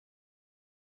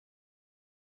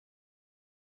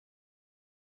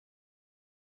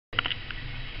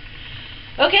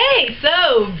Okay,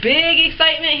 so big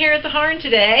excitement here at the Harn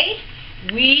today.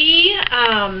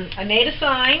 I made a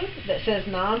sign that says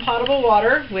non-potable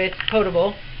water with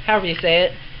potable, however you say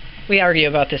it. We argue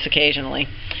about this occasionally.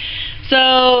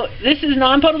 So this is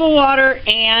non-potable water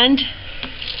and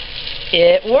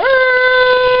it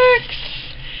works.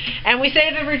 And we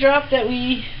save every drop that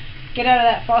we get out of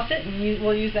that faucet, and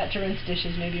we'll use that to rinse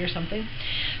dishes maybe or something.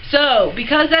 So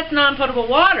because that's non-potable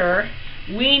water,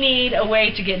 we need a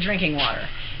way to get drinking water.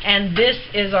 And this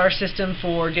is our system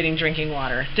for getting drinking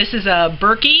water. This is a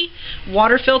Berkey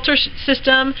water filter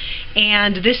system,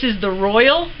 and this is the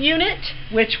Royal unit,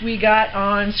 which we got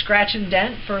on Scratch and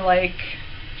Dent for like,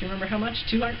 do you remember how much?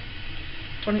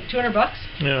 200 bucks?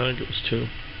 Yeah, I think it was 2.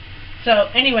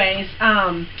 So anyways,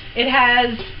 it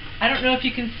has, I don't know if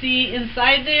you can see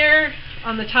inside there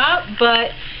on the top,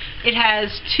 but it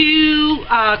has 2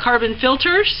 carbon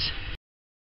filters.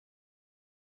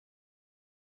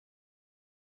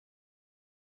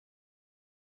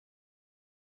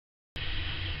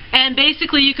 And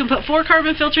basically you can put 4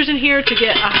 carbon filters in here to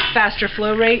get a faster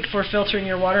flow rate for filtering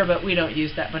your water, but we don't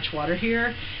use that much water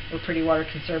here. We're pretty water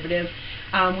conservative.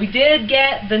 We did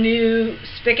get the new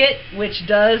spigot, which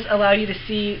does allow you to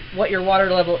see what your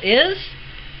water level is.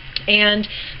 And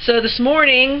so this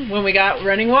morning when we got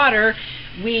running water,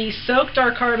 we soaked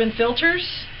our carbon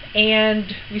filters,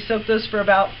 and we soaked those for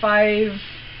about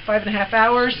 5.5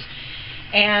 hours.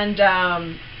 And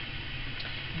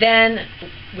then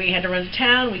we had to run to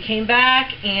town. We came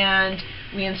back and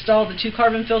we installed the 2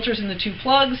 carbon filters and the 2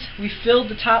 plugs. We filled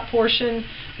the top portion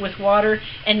with water,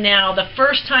 and now the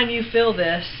first time you fill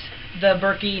this, the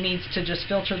Berkey needs to just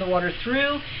filter the water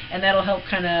through, and that'll help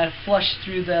kind of flush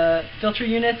through the filter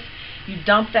units. You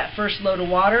dump that first load of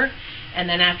water, and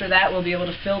then after that we'll be able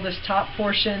to fill this top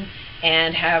portion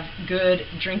and have good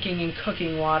drinking and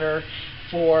cooking water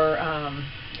for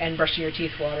and brushing your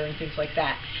teeth water and things like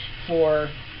that for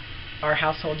our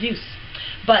household use.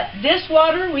 But this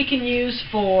water we can use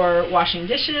for washing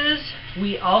dishes.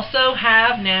 We also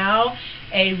have now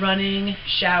a running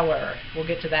shower. We'll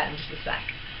get to that in just a sec.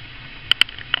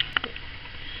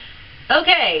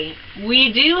 Okay,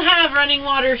 we do have running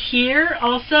water here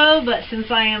also, but since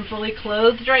I am fully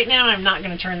clothed right now, I'm not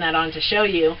going to turn that on to show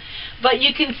you. But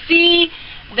you can see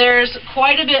there's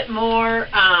quite a bit more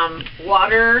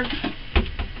water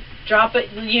drop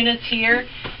units here.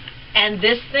 And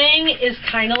this thing is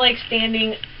kind of like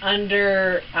standing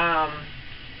under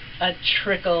a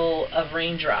trickle of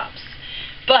raindrops.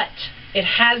 But it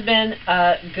has been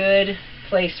a good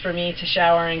place for me to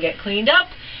shower and get cleaned up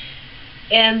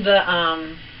in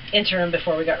the interim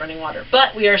before we got running water.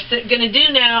 But we are going to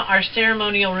do now our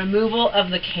ceremonial removal of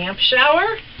the camp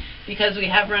shower because we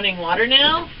have running water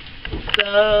now.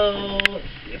 So let's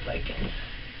see if I can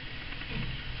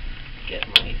get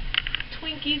my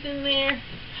Twinkies in there.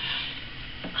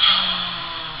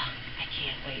 I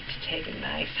can't wait to take a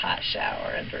nice hot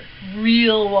shower under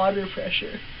real water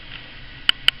pressure.